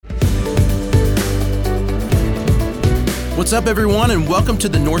What's up, everyone, and welcome to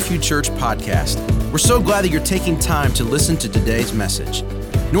the Northview Church podcast. We're so glad that you're taking time to listen to today's message.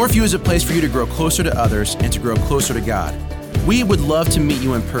 Northview is a place for you to grow closer to others and to grow closer to God. We would love to meet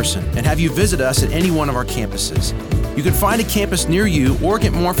you in person and have you visit us at any one of our campuses. You can find a campus near you or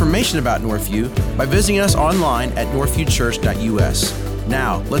get more information about Northview by visiting us online at northviewchurch.us.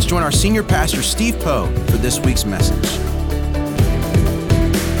 Now, let's join our senior pastor, Steve Poe, for this week's message.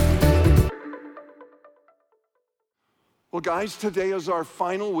 Well, guys, today is our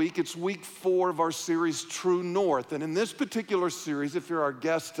final week. It's week 4 of our series, True North. And in this particular series, if you're our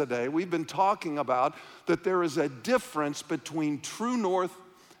guest today, we've been talking about that there is a difference between true north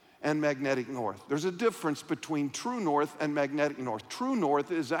and magnetic north. There's a difference between true north and magnetic north. True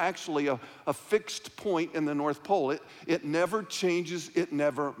north is actually a fixed point in the North Pole. It never changes, it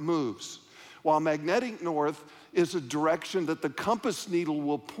never moves. While magnetic north is a direction that the compass needle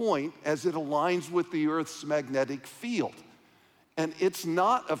will point as it aligns with the Earth's magnetic field. And it's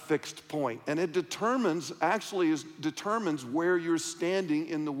not a fixed point, and it determines where you're standing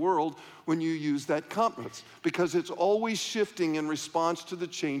in the world when you use that compass, because it's always shifting in response to the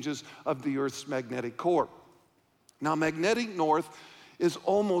changes of the Earth's magnetic core. Now, magnetic north is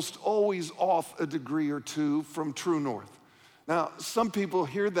almost always off a degree or two from true north. Now, some people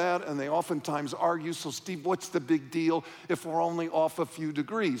hear that and they oftentimes argue, so Steve, what's the big deal if we're only off a few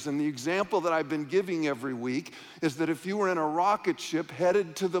degrees? And the example that I've been giving every week is that if you were in a rocket ship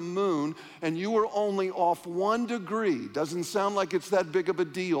headed to the moon and you were only off 1 degree, doesn't sound like it's that big of a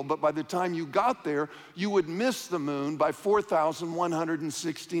deal, but by the time you got there, you would miss the moon by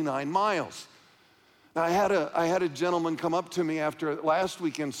 4,169 miles. Now, I had a gentleman come up to me after last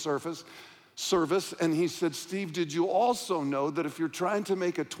weekend's service, and he said, Steve, did you also know that if you're trying to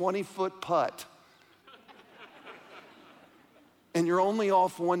make a 20-foot putt and you're only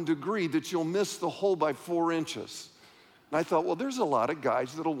off 1 degree, that you'll miss the hole by 4 inches? And I thought, well, there's a lot of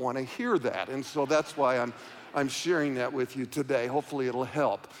guys that'll want to hear that, and so that's why I'm sharing that with you today. Hopefully it'll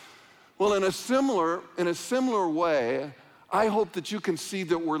help. Well, in a similar way, I hope that you can see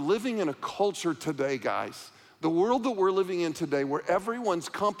that we're living in a culture today, guys. The world that we're living in today, where everyone's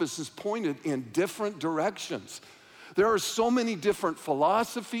compass is pointed in different directions. There are so many different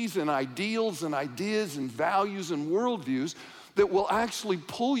philosophies and ideals and ideas and values and worldviews that will actually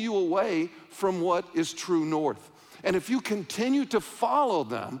pull you away from what is true north. And if you continue to follow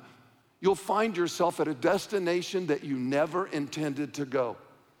them, you'll find yourself at a destination that you never intended to go.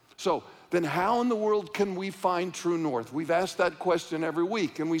 So then how in the world can we find true north? We've asked that question every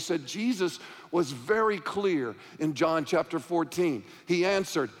week, and we said Jesus was very clear in John chapter 14. He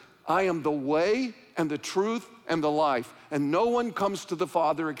answered, I am the way and the truth and the life, and no one comes to the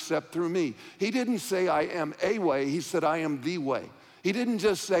Father except through me. He didn't say I am a way, he said I am the way. He didn't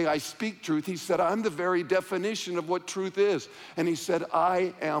just say I speak truth, he said I'm the very definition of what truth is. And he said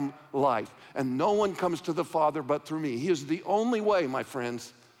I am life, and no one comes to the Father but through me. He is the only way, my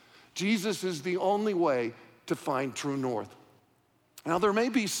friends. Jesus is the only way to find true north. Now, there may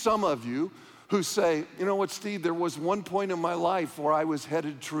be some of you who say, you know what, Steve, there was one point in my life where I was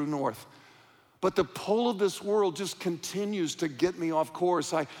headed true north, but the pull of this world just continues to get me off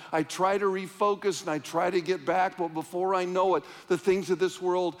course. I try to refocus and I try to get back, but before I know it, the things of this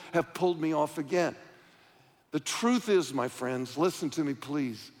world have pulled me off again. The truth is, my friends, listen to me,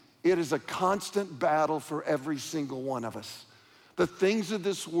 please. It is a constant battle for every single one of us. The things of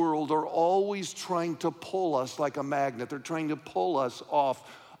this world are always trying to pull us like a magnet. They're trying to pull us off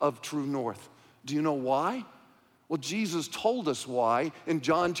of true north. Do you know why? Well, Jesus told us why in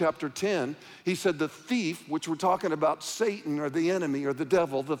John chapter 10. He said the thief, which we're talking about Satan or the enemy or the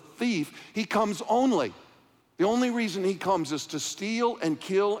devil, the thief, he comes only. The only reason he comes is to steal and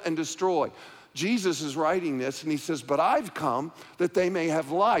kill and destroy. Jesus is writing this and he says, but I've come that they may have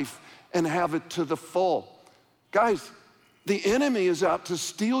life and have it to the full. Guys, the enemy is out to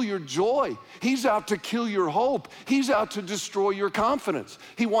steal your joy. He's out to kill your hope. He's out to destroy your confidence.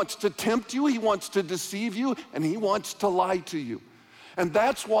 He wants to tempt you, he wants to deceive you, and he wants to lie to you. And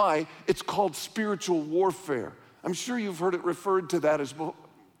that's why it's called spiritual warfare. I'm sure you've heard it referred to that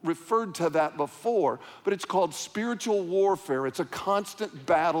before, but it's called spiritual warfare. It's a constant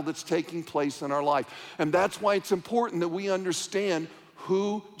battle that's taking place in our life. And that's why it's important that we understand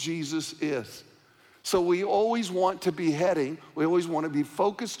who Jesus is. So we always want to be we always want to be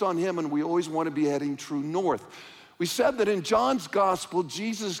focused on him, and we always want to be heading true north. We said that in John's gospel,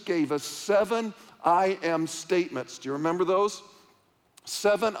 Jesus gave us 7 I am statements. Do you remember those?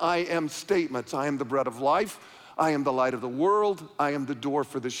 7 I am statements. I am the bread of life. I am the light of the world. I am the door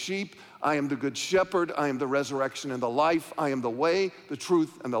for the sheep. I am the good shepherd. I am the resurrection and the life. I am the way, the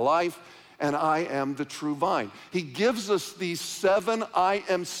truth, and the life. and I am the true vine. He gives us these 7 I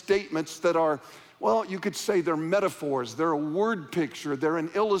am statements that are, well, you could say they're metaphors, they're a word picture, they're an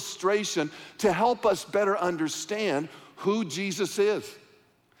illustration to help us better understand who Jesus is.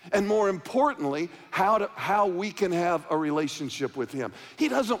 And more importantly, how we can have a relationship with him. He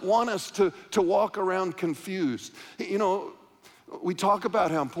doesn't want us to walk around confused. You know, we talk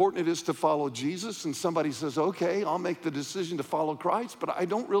about how important it is to follow Jesus, and somebody says, okay, I'll make the decision to follow Christ, but I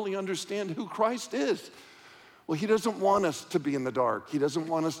don't really understand who Christ is. Well, he doesn't want us to be in the dark. He doesn't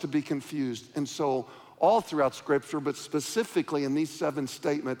want us to be confused. And so all throughout Scripture, but specifically in these 7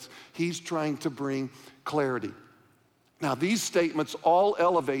 statements, he's trying to bring clarity. Now, these statements all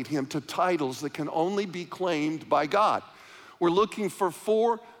elevate him to titles that can only be claimed by God. We're looking for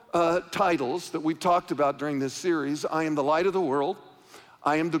 4 titles that we've talked about during this series. I am the light of the world.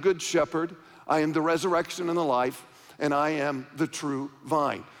 I am the good shepherd. I am the resurrection and the life. And I am the true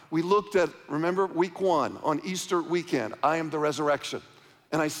vine. We looked at, remember, week 1 on Easter weekend, I am the resurrection.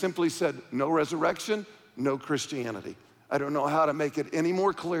 And I simply said, no resurrection, no Christianity. I don't know how to make it any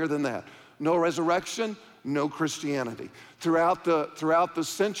more clear than that. No resurrection, no Christianity. Throughout the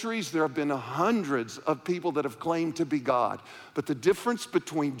centuries, there have been hundreds of people that have claimed to be God. But the difference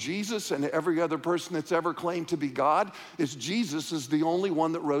between Jesus and every other person that's ever claimed to be God is Jesus is the only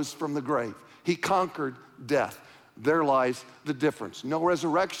one that rose from the grave. He conquered death. There lies the difference. No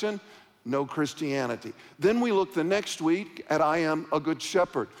resurrection, no Christianity. Then we looked the next week at I am a good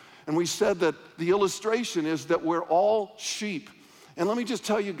shepherd. And we said that the illustration is that we're all sheep. And let me just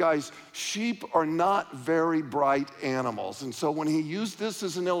tell you guys, sheep are not very bright animals. And so when he used this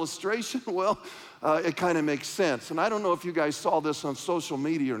as an illustration, well, it kind of makes sense. And I don't know if you guys saw this on social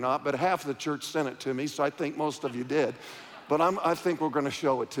media or not, but half of the church sent it to me, so I think most of you did. But I think we're going to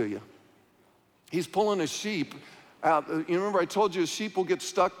show it to you. He's pulling a sheep out. You remember I told you a sheep will get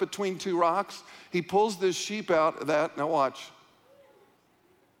stuck between 2 rocks? He pulls this sheep out of that. Now watch.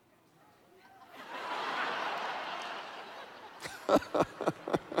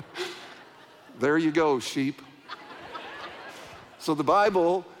 There you go, sheep. So the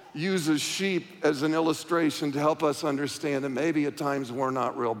Bible uses sheep as an illustration to help us understand that maybe at times we're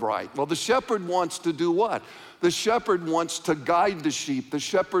not real bright. Well, the shepherd wants to do what? The shepherd wants to guide the sheep. The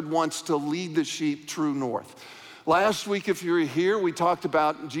shepherd wants to lead the sheep true north. Last week, if you were here, we talked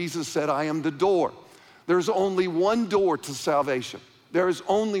about Jesus said, I am the door. There's only one door to salvation. There is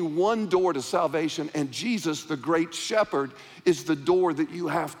only one door to salvation, and Jesus, the great shepherd, is the door that you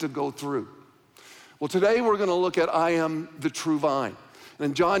have to go through. Well, today we're going to look at I am the true vine. And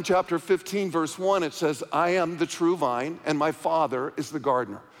in John chapter 15, verse 1, it says, I am the true vine, and my Father is the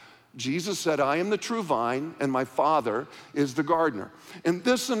gardener. Jesus said, I am the true vine, and my Father is the gardener. In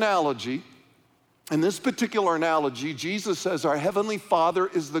this analogy, in this particular analogy, Jesus says our Heavenly Father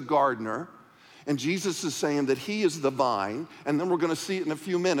is the gardener, and Jesus is saying that he is the vine, and then we're going to see it in a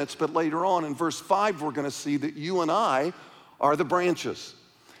few minutes, but later on in verse 5, we're going to see that you and I are the branches.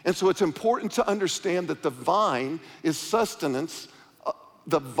 And so it's important to understand that the vine is sustenance.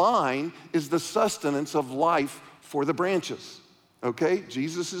 The vine is the sustenance of life for the branches, okay?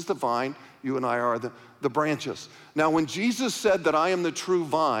 Jesus is the vine, you and I are the branches. Now, when Jesus said that I am the true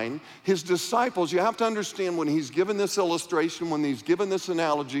vine, his disciples, you have to understand when he's given this illustration, when he's given this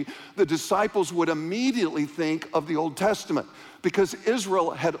analogy, the disciples would immediately think of the Old Testament because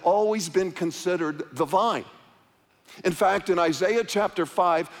Israel had always been considered the vine. In fact, in Isaiah chapter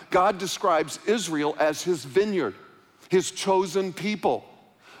 5, God describes Israel as his vineyard, his chosen people.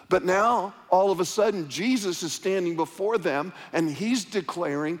 But now, all of a sudden, Jesus is standing before them and he's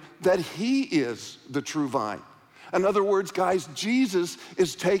declaring that he is the true vine. In other words, guys, Jesus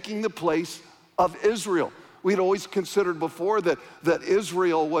is taking the place of Israel. We'd always considered before that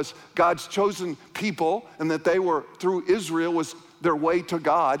Israel was God's chosen people and that they were, through Israel, was their way to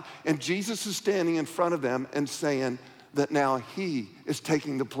God. And Jesus is standing in front of them and saying that now he is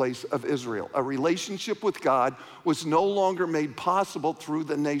taking the place of Israel. A relationship with God was no longer made possible through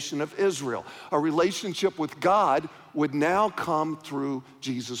the nation of Israel. A relationship with God would now come through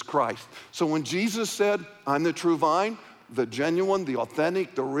Jesus Christ. So when Jesus said, I'm the true vine, the genuine, the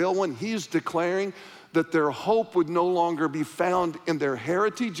authentic, the real one, he is declaring that their hope would no longer be found in their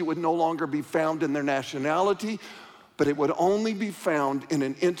heritage, it would no longer be found in their nationality, but it would only be found in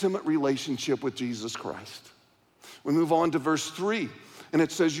an intimate relationship with Jesus Christ. We move on to verse 3, and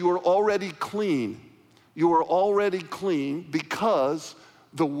it says, you are already clean. You are already clean because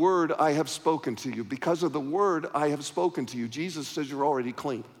the word I have spoken to you. Because of the word I have spoken to you. Jesus says you're already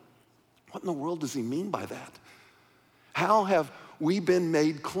clean. What in the world does he mean by that? How have we been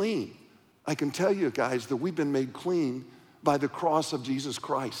made clean? I can tell you guys that we've been made clean by the cross of Jesus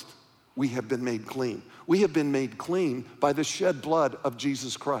Christ. we have been made clean. We have been made clean by the shed blood of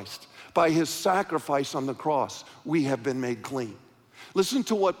Jesus Christ. By his sacrifice on the cross, we have been made clean. Listen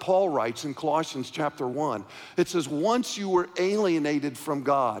to what Paul writes in Colossians chapter 1. It says, once you were alienated from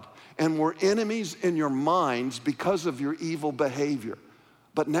God and were enemies in your minds because of your evil behavior.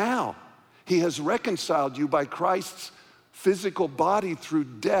 But now he has reconciled you by Christ's physical body through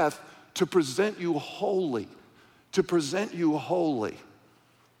death to present you holy. To present you holy.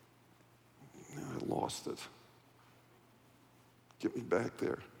 I lost it. Get me back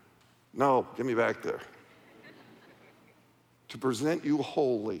there. No, get me back there. To present you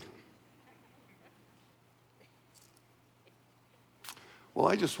holy. Well,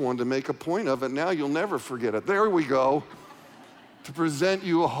 I just wanted to make a point of it. Now you'll never forget it. There we go. To present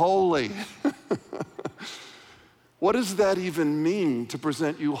you holy. What does that even mean, to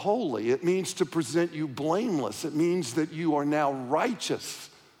present you holy? It means to present you blameless. It means that you are now righteous.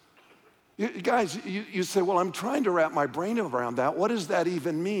 Guys, you say, well, I'm trying to wrap my brain around that. What does that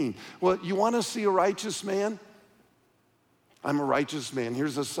even mean? Well, you want to see a righteous man? I'm a righteous man.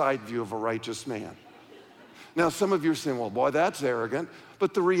 Here's a side view of a righteous man. Now, some of you are saying, well, boy, that's arrogant.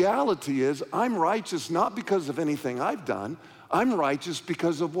 But the reality is, I'm righteous not because of anything I've done. I'm righteous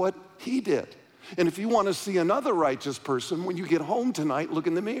because of what he did. And if you want to see another righteous person, when you get home tonight, look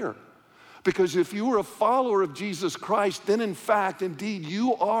in the mirror. Because if you are a follower of Jesus Christ, then in fact, indeed,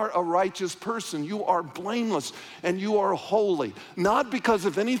 you are a righteous person. You are blameless and you are holy. Not because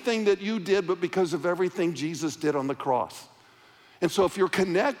of anything that you did, but because of everything Jesus did on the cross. And so if you're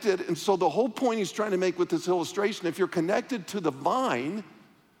connected, and so the whole point he's trying to make with this illustration, if you're connected to the vine,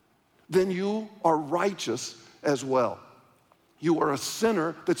 then you are righteous as well. You are a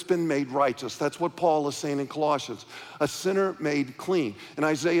sinner that's been made righteous. That's what Paul is saying in Colossians. A sinner made clean. In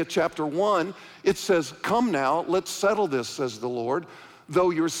Isaiah chapter 1, it says, come now, let's settle this, says the Lord. Though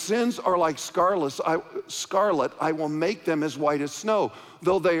your sins are like scarlet, I will make them as white as snow.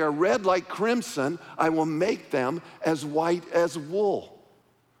 Though they are red like crimson, I will make them as white as wool.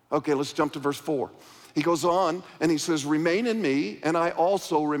 Okay, let's jump to verse 4. He goes on and he says, remain in me and I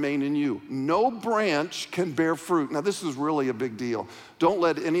also remain in you. No branch can bear fruit. Now this is really a big deal. Don't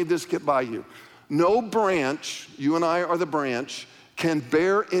let any of this get by you. No branch, you and I are the branch, can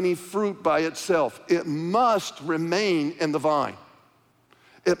bear any fruit by itself. It must remain in the vine.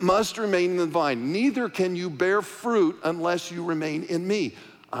 It must remain in the vine. Neither can you bear fruit unless you remain in me.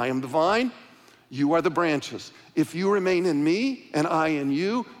 I am the vine, you are the branches. If you remain in me and I in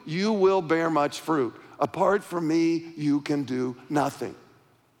you, you will bear much fruit. Apart from me, you can do nothing.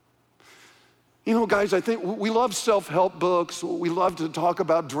 You know, guys, I think we love self-help books. We love to talk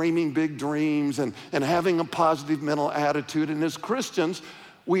about dreaming big dreams and having a positive mental attitude. And as Christians,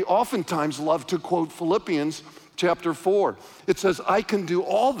 we oftentimes love to quote Philippians chapter 4. It says, I can do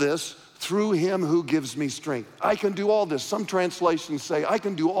all this through him who gives me strength. I can do all this. Some translations say, I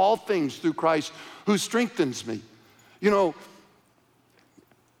can do all things through Christ who strengthens me. You know,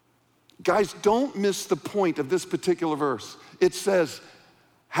 guys, don't miss the point of this particular verse. It says,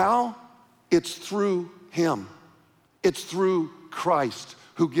 how? It's through him. It's through Christ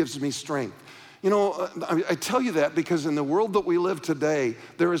who gives me strength. You know, I tell you that because in the world that we live today,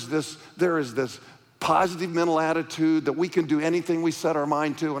 there is this positive mental attitude that we can do anything we set our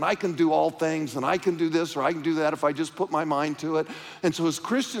mind to, and I can do all things, and I can do this or I can do that if I just put my mind to it. And so as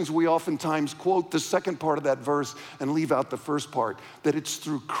Christians, we oftentimes quote the second part of that verse and leave out the first part, that it's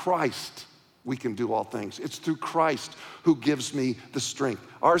through Christ we can do all things. It's through Christ who gives me the strength.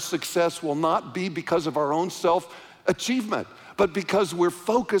 Our success will not be because of our own self-achievement, but because we're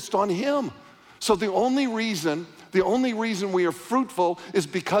focused on him. So the only reason we are fruitful is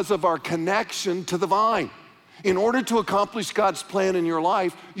because of our connection to the vine. In order to accomplish God's plan in your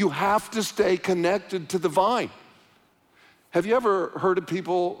life, you have to stay connected to the vine. Have you ever heard of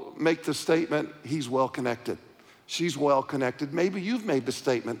people make the statement, he's well connected? She's well connected. Maybe you've made the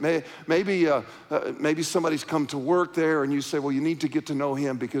statement. Maybe somebody's come to work there and you say, well, you need to get to know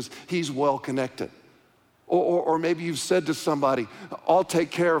him because he's well connected. Or maybe you've said to somebody, I'll take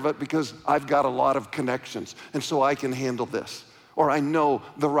care of it because I've got a lot of connections and so I can handle this. Or I know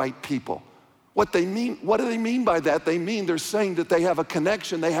the right people. What do they mean by that? They're saying that they have a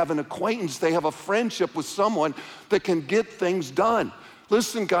connection, they have an acquaintance, they have a friendship with someone that can get things done.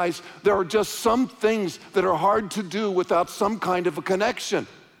 Listen, guys, there are just some things that are hard to do without some kind of a connection.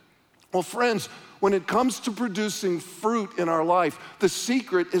 Well, friends, when it comes to producing fruit in our life, the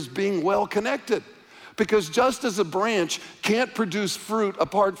secret is being well connected. Because just as a branch can't produce fruit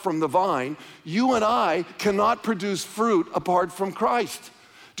apart from the vine, you and I cannot produce fruit apart from Christ.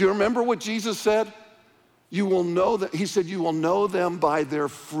 Do you remember what Jesus said? You will know that, he said, you will know them by their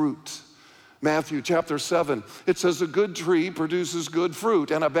fruit. Matthew chapter 7, it says a good tree produces good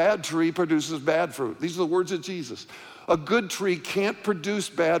fruit and a bad tree produces bad fruit. These are the words of Jesus. A good tree can't produce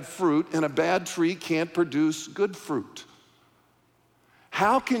bad fruit and a bad tree can't produce good fruit.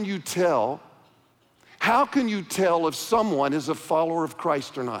 How can you tell if someone is a follower of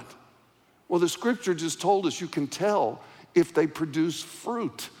Christ or not? Well, the scripture just told us you can tell if they produce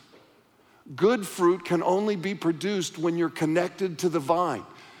fruit. Good fruit can only be produced when you're connected to the vine.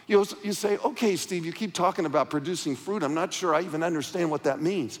 You say, okay, Steve, you keep talking about producing fruit. I'm not sure I even understand what that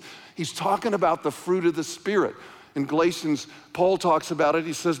means. He's talking about the fruit of the Spirit. In Galatians, Paul talks about it.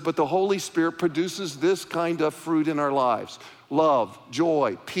 He says, but the Holy Spirit produces this kind of fruit in our lives: love,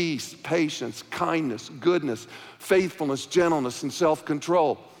 joy, peace, patience, kindness, goodness, faithfulness, gentleness, and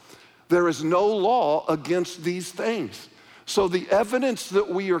self-control. There is no law against these things. So the evidence that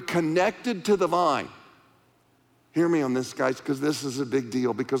we are connected to the vine, hear me on this, guys, because this is a big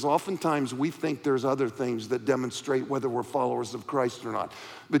deal, because oftentimes we think there's other things that demonstrate whether we're followers of Christ or not.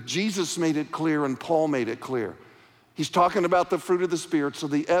 But Jesus made it clear and Paul made it clear. He's talking about the fruit of the Spirit. So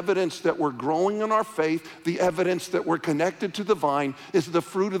the evidence that we're growing in our faith, the evidence that we're connected to the vine, is the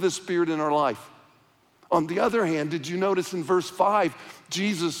fruit of the Spirit in our life. On the other hand, did you notice in verse 5,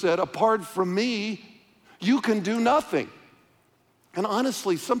 Jesus said, apart from me, you can do nothing. And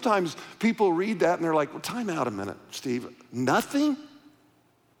honestly, sometimes people read that and they're like, well, time out a minute, Steve. Nothing?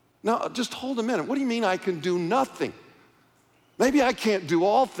 No, just hold a minute. What do you mean I can do nothing? Maybe I can't do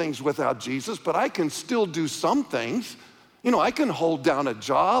all things without Jesus, but I can still do some things. You know, I can hold down a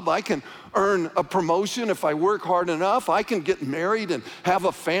job. I can earn a promotion if I work hard enough. I can get married and have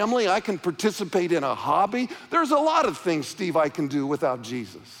a family. I can participate in a hobby. There's a lot of things, Steve, I can do without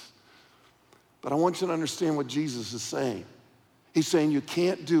Jesus. But I want you to understand what Jesus is saying. He's saying you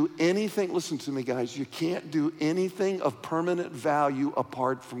can't do anything, listen to me, guys, you can't do anything of permanent value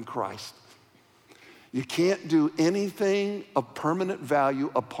apart from Christ. You can't do anything of permanent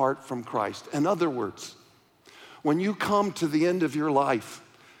value apart from Christ. In other words, when you come to the end of your life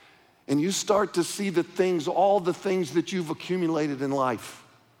and you start to see the things, all the things that you've accumulated in life,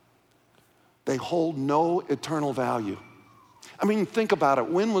 they hold no eternal value. I mean, think about it.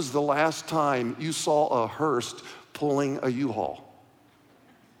 When was the last time you saw a hearse pulling a U-Haul?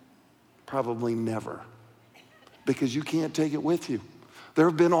 Probably never, because you can't take it with you. There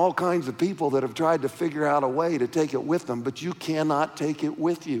have been all kinds of people that have tried to figure out a way to take it with them, but you cannot take it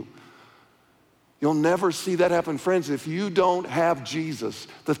with you. You'll never see that happen. Friends, if you don't have Jesus,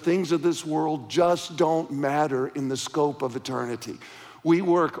 the things of this world just don't matter in the scope of eternity. We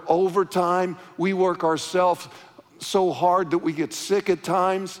work overtime, we work ourselves so hard that we get sick at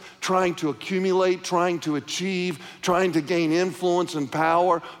times, trying to accumulate, trying to achieve, trying to gain influence and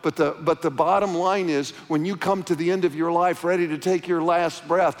power. But the bottom line is, when you come to the end of your life, ready to take your last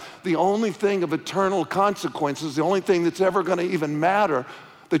breath, the only thing of eternal consequences, the only thing that's ever going to even matter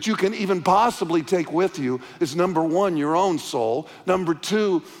that you can even possibly take with you is, number one, your own soul. Number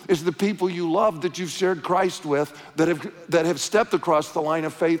two is the people you love that you've shared Christ with, that have stepped across the line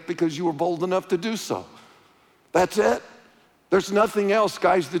of faith because you were bold enough to do so. That's it. There's nothing else,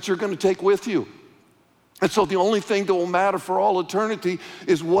 guys, that you're going to take with you. And so the only thing that will matter for all eternity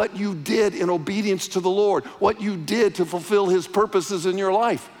is what you did in obedience to the Lord, what you did to fulfill His purposes in your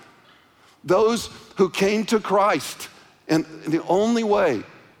life. Those who came to Christ, and the only way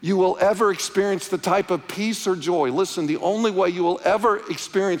you will ever experience the type of peace or joy, listen, the only way you will ever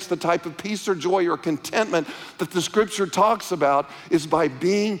experience the type of peace or joy or contentment that the Scripture talks about is by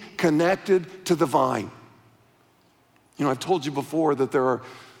being connected to the vine. You know, I've told you before that there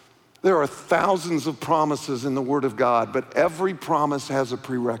are thousands of promises in the Word of God, but every promise has a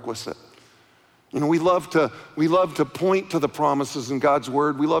prerequisite. You know, we love to point to the promises in God's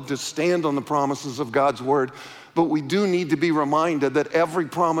Word. We love to stand on the promises of God's Word, but we do need to be reminded that every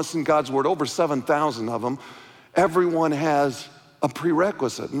promise in God's Word, over 7,000 of them, everyone has a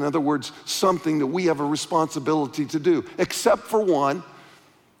prerequisite. In other words, something that we have a responsibility to do, except for one.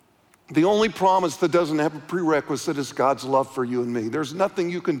 The only promise that doesn't have a prerequisite is God's love for you and me. There's nothing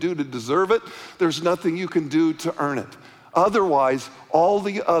you can do to deserve it. There's nothing you can do to earn it. Otherwise, all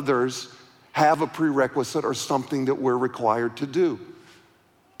the others have a prerequisite or something that we're required to do.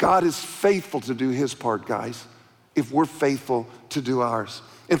 God is faithful to do His part, guys, if we're faithful to do ours.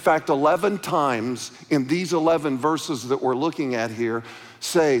 In fact, 11 times in these 11 verses that we're looking at here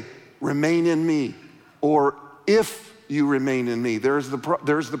say, remain in me, or if you remain in me. There's the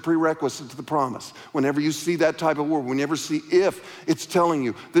prerequisite to the promise. Whenever you see that type of word, whenever you see if, it's telling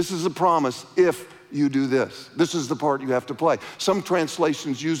you, this is a promise if you do this. This is the part you have to play. Some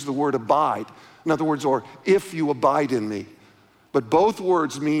translations use the word abide. In other words, or if you abide in me. But both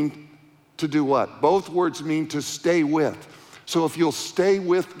words mean to do what? Both words mean to stay with. So if you'll stay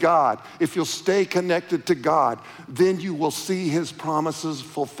with God, if you'll stay connected to God, then you will see his promises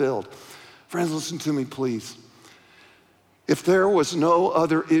fulfilled. Friends, listen to me, please. If there was no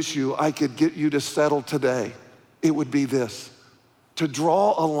other issue I could get you to settle today, it would be this: to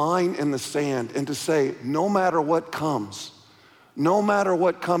draw a line in the sand and to say, no matter what comes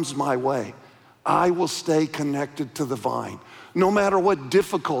my way, I will stay connected to the vine. No matter what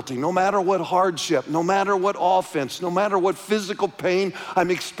difficulty, no matter what hardship, no matter what offense, no matter what physical pain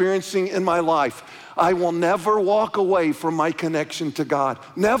I'm experiencing in my life, I will never walk away from my connection to God.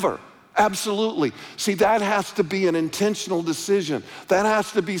 Never. Absolutely. See, that has to be an intentional decision. That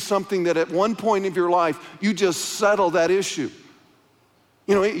has to be something that at one point of your life, you just settle that issue.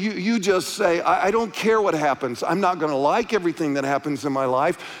 You know, you just say, I don't care what happens. I'm not going to like everything that happens in my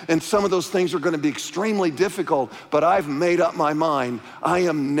life, and some of those things are going to be extremely difficult, but I've made up my mind. I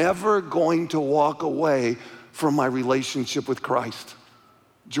am never going to walk away from my relationship with Christ.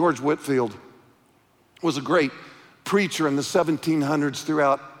 George Whitefield was a great preacher in the 1700s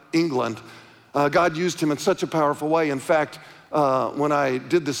throughout England. God used him in such a powerful way. In fact, when I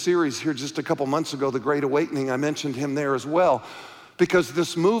did the series here just a couple months ago, The Great Awakening, I mentioned him there as well. Because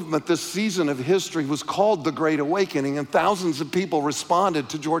this movement, this season of history was called the Great Awakening, and thousands of people responded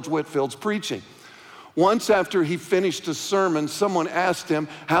to George Whitefield's preaching. Once after he finished a sermon, someone asked him,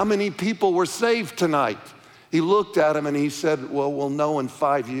 how many people were saved tonight? He looked at him and he said, well, we'll know in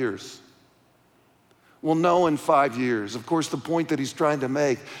 5 years. We'll know in 5 years. Of course, the point that he's trying to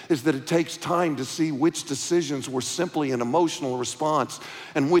make is that it takes time to see which decisions were simply an emotional response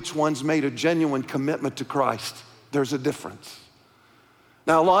and which ones made a genuine commitment to Christ. There's a difference.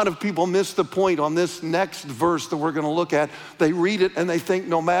 Now, a lot of people miss the point on this next verse that we're going to look at. They read it and they think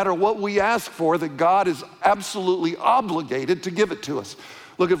no matter what we ask for, that God is absolutely obligated to give it to us.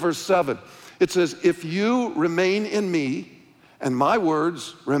 Look at verse 7. It says, if you remain in me and my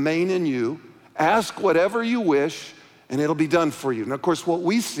words remain in you, ask whatever you wish and it'll be done for you. And of course, what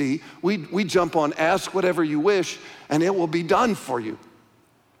we see, we jump on ask whatever you wish and it will be done for you.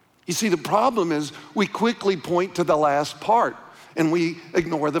 You see, the problem is we quickly point to the last part and we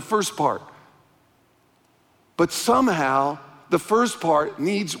ignore the first part. But somehow, the first part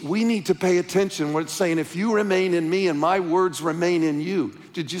we need to pay attention when it's saying, if you remain in me and my words remain in you.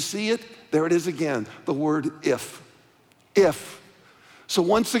 Did you see it? There it is again, the word if. If. So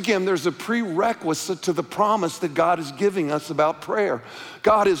once again, there's a prerequisite to the promise that God is giving us about prayer.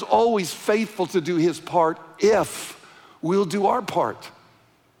 God is always faithful to do his part if we'll do our part.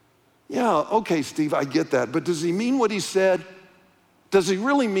 Yeah, okay, Steve, I get that. But does he mean what he said? Does he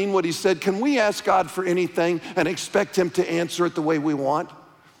really mean what he said? Can we ask God for anything and expect him to answer it the way we want?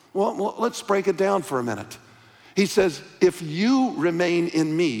 Well, let's break it down for a minute. He says, if you remain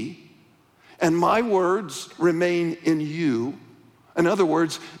in me and my words remain in you, in other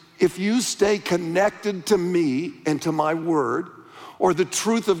words, if you stay connected to me and to my word, or the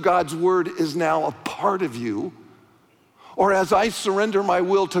truth of God's word is now a part of you, or as I surrender my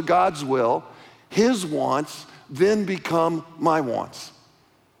will to God's will, his wants then become my wants.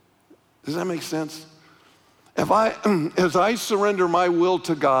 Does that make sense? As I surrender my will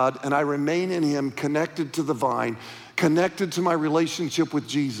to God and I remain in him, connected to the vine, connected to my relationship with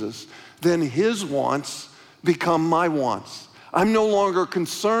Jesus, then his wants become my wants. I'm no longer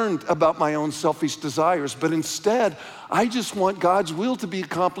concerned about my own selfish desires, but instead, I just want God's will to be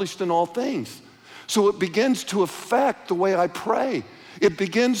accomplished in all things. So it begins to affect the way I pray. It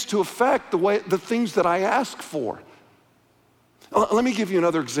begins to affect the things that I ask for. Let me give you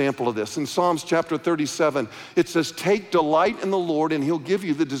another example of this. In Psalms chapter 37, it says, take delight in the Lord and he'll give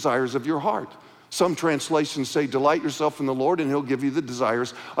you the desires of your heart. Some translations say, delight yourself in the Lord and he'll give you the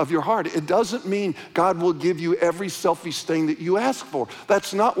desires of your heart. It doesn't mean God will give you every selfish thing that you ask for.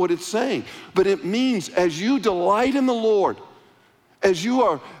 That's not what it's saying. But it means as you delight in the Lord,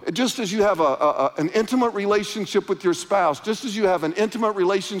 just as you have an intimate relationship with your spouse, just as you have an intimate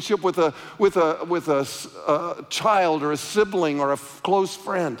relationship with a child or a sibling or a close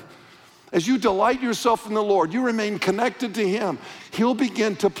friend, as you delight yourself in the Lord, you remain connected to him. He'll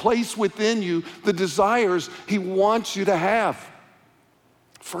begin to place within you the desires he wants you to have.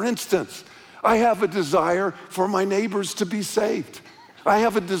 For instance, I have a desire for my neighbors to be saved. I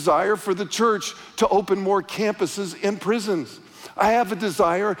have a desire for the church to open more campuses in prisons. I have a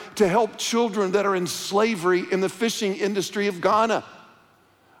desire to help children that are in slavery in the fishing industry of Ghana.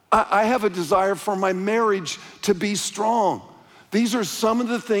 I have a desire for my marriage to be strong. These are some of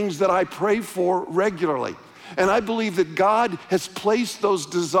the things that I pray for regularly. And I believe that God has placed those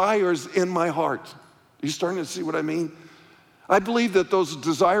desires in my heart. Are you starting to see what I mean? I believe that those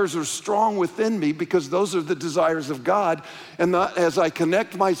desires are strong within me because those are the desires of God. And as I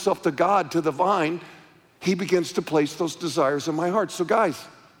connect myself to God, to the vine, he begins to place those desires in my heart. So guys,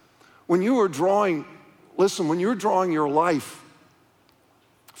 when you're drawing your life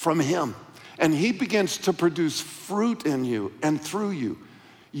from him and he begins to produce fruit in you and through you,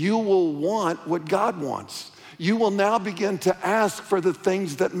 you will want what God wants. You will now begin to ask for the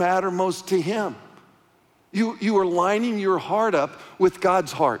things that matter most to him. You are lining your heart up with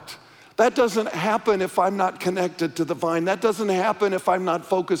God's heart. That doesn't happen if I'm not connected to the vine. That doesn't happen if I'm not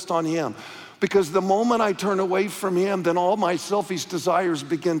focused on him. Because the moment I turn away from him, then all my selfish desires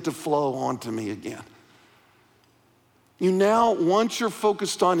begin to flow onto me again. Once you're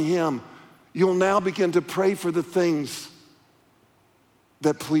focused on him, you'll now begin to pray for the things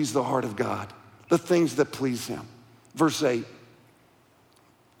that please the heart of God, the things that please him. Verse 8.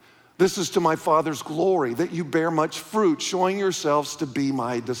 This is to my Father's glory, that you bear much fruit, showing yourselves to be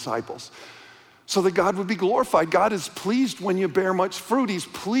my disciples. So that God would be glorified. God is pleased when you bear much fruit. He's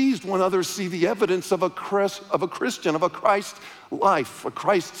pleased when others see the evidence of a Christian, of a Christ life, a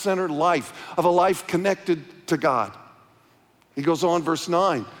Christ-centered life, of a life connected to God. He goes on, verse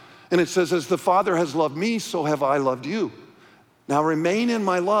 9, and it says, as the Father has loved me, so have I loved you. Now remain in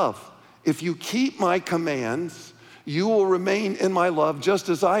my love. If you keep my commands, you will remain in my love just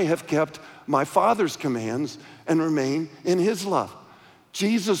as I have kept my Father's commands and remain in his love.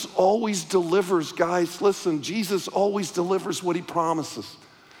 Jesus always delivers, guys, listen, Jesus always delivers what he promises.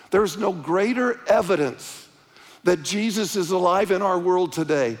 There's no greater evidence that Jesus is alive in our world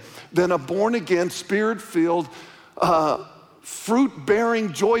today than a born-again, spirit-filled,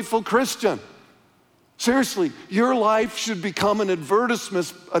 fruit-bearing, joyful Christian. Seriously, your life should become an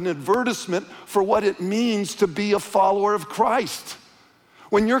advertisement for what it means to be a follower of Christ.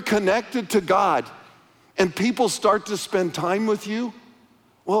 When you're connected to God and people start to spend time with you,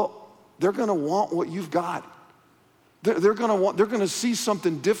 well, they're gonna want what you've got. They're gonna see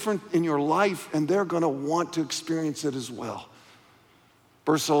something different in your life and they're gonna want to experience it as well.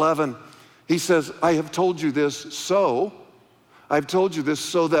 Verse 11, he says, I've told you this so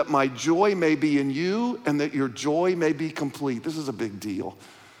that my joy may be in you and that your joy may be complete. This is a big deal.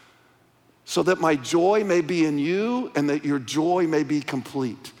 So that my joy may be in you and that your joy may be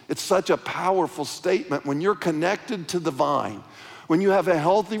complete. It's such a powerful statement. When you're connected to the vine, when you have a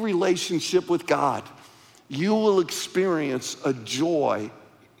healthy relationship with God, you will experience a joy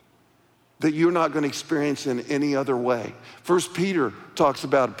that you're not going to experience in any other way. First Peter talks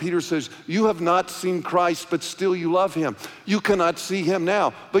about it. Peter says, you have not seen Christ, but still you love him. You cannot see him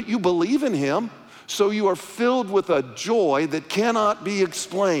now, but you believe in him, so you are filled with a joy that cannot be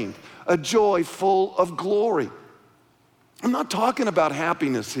explained, a joy full of glory. I'm not talking about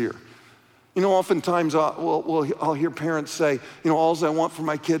happiness here. You know, oftentimes I'll hear parents say, all I want for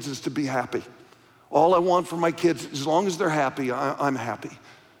my kids is to be happy. All I want for my kids, as long as they're happy, I'm happy.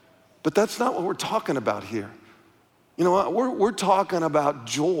 But that's not what we're talking about here. You know what? We're talking about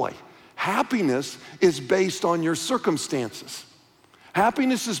joy. Happiness is based on your circumstances.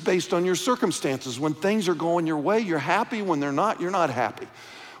 Happiness is based on your circumstances. When things are going your way, you're happy. When they're not, you're not happy.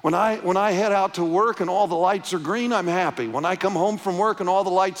 When I head out to work and all the lights are green, I'm happy. When I come home from work and all the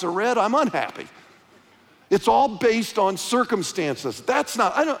lights are red, I'm unhappy. It's all based on circumstances.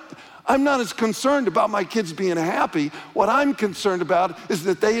 I'm not as concerned about my kids being happy. What I'm concerned about is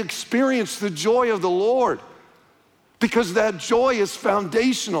that they experience the joy of the Lord, because that joy is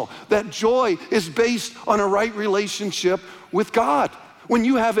foundational. That joy is based on a right relationship with God. When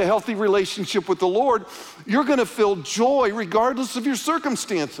you have a healthy relationship with the Lord, you're gonna feel joy regardless of your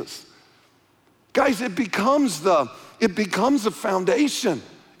circumstances. Guys, it becomes a foundation.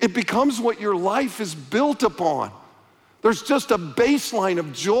 It becomes what your life is built upon. There's just a baseline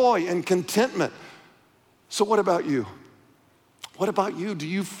of joy and contentment. So what about you? What about you? Do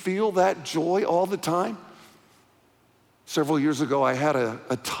you feel that joy all the time? Several years ago, I had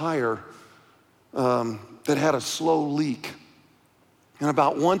a tire that had a slow leak. And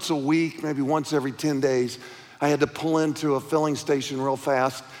about once a week, maybe once every 10 days, I had to pull into a filling station real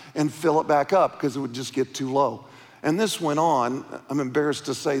fast and fill it back up because it would just get too low. And this went on, I'm embarrassed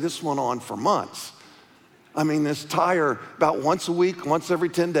to say, this went on for months. I mean, this tire, about once a week, once every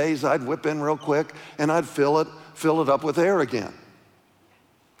 10 days, I'd whip in real quick and I'd fill it up with air again.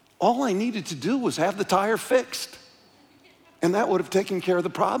 All I needed to do was have the tire fixed, and that would have taken care of the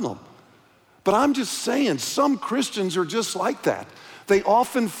problem. But I'm just saying, some Christians are just like that. They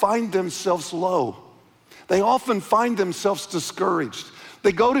often find themselves low. They often find themselves discouraged.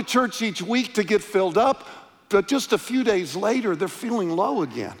 They go to church each week to get filled up, But just a few days later, they're feeling low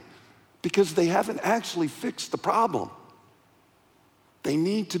again because they haven't actually fixed the problem. They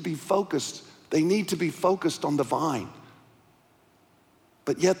need to be focused. They need to be focused on the vine.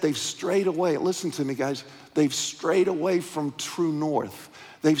 But yet they've strayed away. Listen to me, guys. They've strayed away from true north.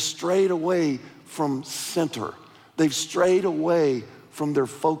 They've strayed away from center. They've strayed away from their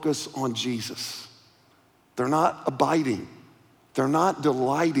focus on Jesus. They're not abiding. They're not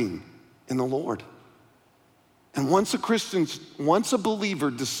delighting in the Lord. And once a believer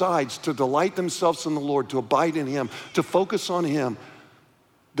decides to delight themselves in the Lord, to abide in Him, to focus on Him,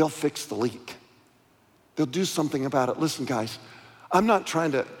 they'll fix the leak. They'll do something about it. Listen, guys,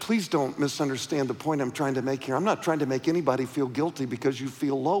 please don't misunderstand the point I'm trying to make here. I'm not trying to make anybody feel guilty because you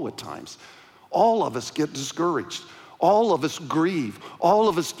feel low at times. All of us get discouraged. All of us grieve. All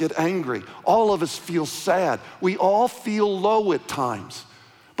of us get angry. All of us feel sad. We all feel low at times.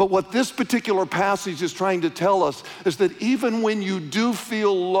 But what this particular passage is trying to tell us is that even when you do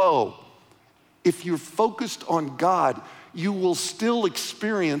feel low, if you're focused on God, you will still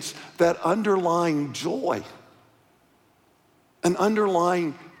experience that underlying joy, an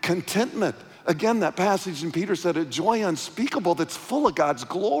underlying contentment. Again, that passage in Peter said, a joy unspeakable that's full of God's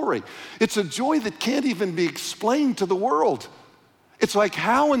glory. It's a joy that can't even be explained to the world. It's like,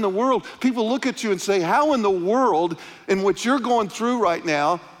 how in the world, people look at you and say, how in the world, in what you're going through right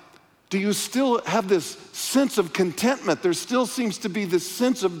now, do you still have this sense of contentment? There still seems to be this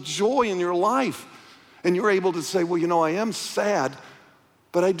sense of joy in your life. And you're able to say, well, you know, I am sad,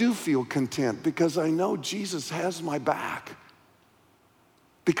 but I do feel content because I know Jesus has my back.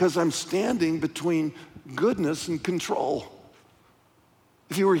 Because I'm standing between goodness and control.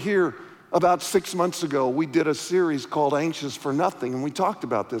 If you were here about 6 months ago, we did a series called Anxious for Nothing, and we talked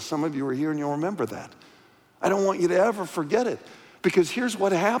about this. Some of you were here and you'll remember that. I don't want you to ever forget it, because here's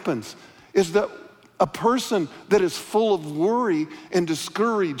what happens, is that a person that is full of worry and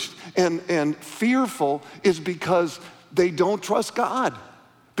discouraged and fearful is because they don't trust God,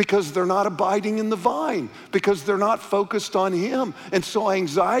 because they're not abiding in the vine, because they're not focused on Him. And so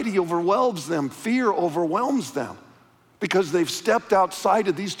anxiety overwhelms them, fear overwhelms them, because they've stepped outside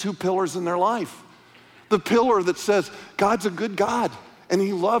of these two pillars in their life. The pillar that says, God's a good God, and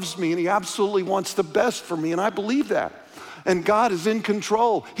He loves me, and He absolutely wants the best for me, and I believe that. And God is in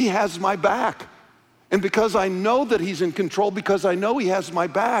control. He has my back. And because I know that He's in control, because I know He has my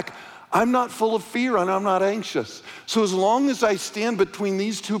back, I'm not full of fear and I'm not anxious. So as long as I stand between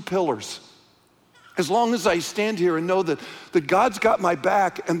these two pillars, as long as I stand here and know that God's got my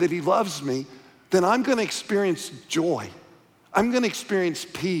back and that He loves me, then I'm gonna experience joy. I'm gonna experience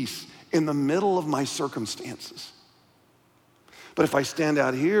peace in the middle of my circumstances. But if I stand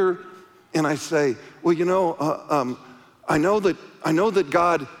out here and I say, well, you know, I know that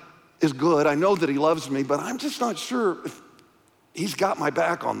God is good, I know that He loves me, but I'm just not sure if He's got my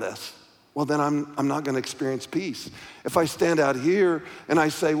back on this. Well, then I'm not gonna experience peace. If I stand out here and I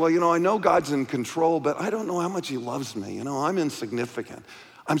say, well, you know, I know God's in control, but I don't know how much He loves me. You know, I'm insignificant.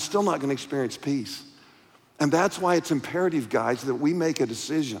 I'm still not gonna experience peace. And that's why it's imperative, guys, that we make a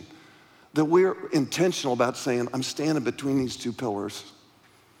decision, that we're intentional about saying, I'm standing between these two pillars.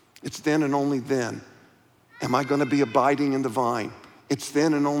 It's then and only then am I gonna be abiding in the vine. It's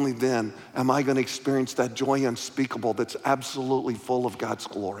then and only then am I gonna experience that joy unspeakable that's absolutely full of God's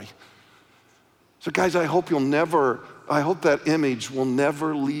glory. So guys, I hope that image will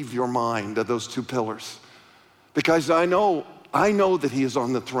never leave your mind of those two pillars. Because I know that He is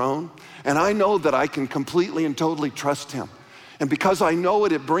on the throne, and I know that I can completely and totally trust Him. And because I know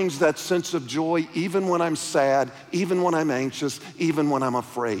it, it brings that sense of joy even when I'm sad, even when I'm anxious, even when I'm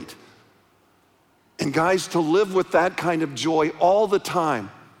afraid. And guys, to live with that kind of joy all the time,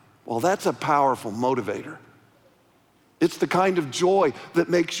 well, that's a powerful motivator. It's the kind of joy that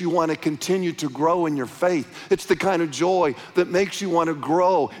makes you want to continue to grow in your faith. It's the kind of joy that makes you want to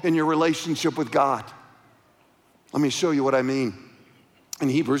grow in your relationship with God. Let me show you what I mean. In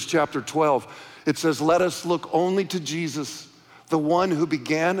Hebrews chapter 12, it says, let us look only to Jesus, the one who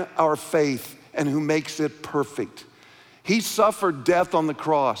began our faith and who makes it perfect. He suffered death on the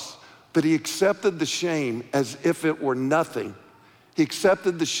cross, but He accepted the shame as if it were nothing. He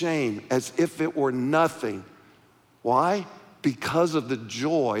accepted the shame as if it were nothing. Why? Because of the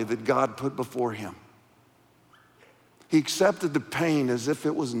joy that God put before Him. He accepted the pain as if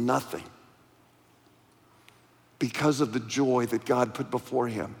it was nothing because of the joy that God put before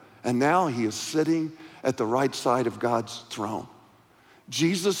Him. And now He is sitting at the right side of God's throne.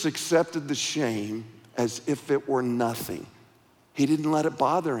 Jesus accepted the shame as if it were nothing. He didn't let it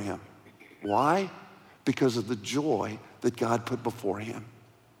bother Him. Why? Because of the joy that God put before Him.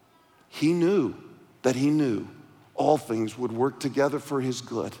 He knew that he knew all things would work together for his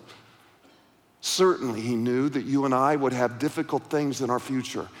good. Certainly, he knew that you and I would have difficult things in our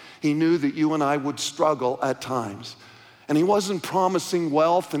future. He knew that you and I would struggle at times. And he wasn't promising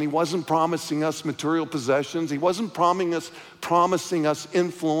wealth, and he wasn't promising us material possessions. He wasn't promising us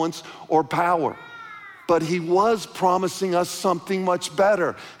influence or power. But he was promising us something much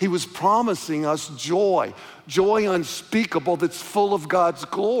better. He was promising us joy unspeakable that's full of God's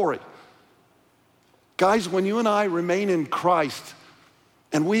glory. Guys, when you and I remain in Christ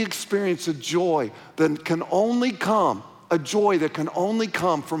and we experience a joy that can only come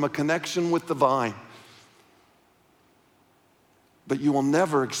from a connection with the vine. But you will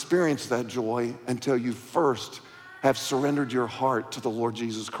never experience that joy until you first have surrendered your heart to the Lord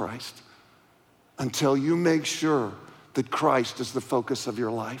Jesus Christ. Until you make sure that Christ is the focus of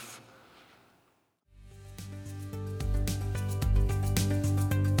your life.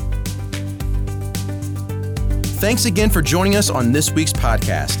 Thanks again for joining us on this week's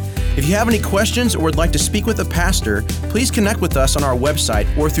podcast. If you have any questions or would like to speak with a pastor, please connect with us on our website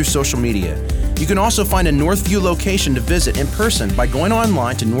or through social media. You can also find a Northview location to visit in person by going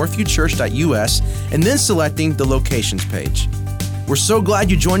online to northviewchurch.us and then selecting the locations page. We're so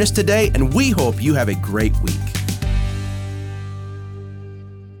glad you joined us today, and we hope you have a great week.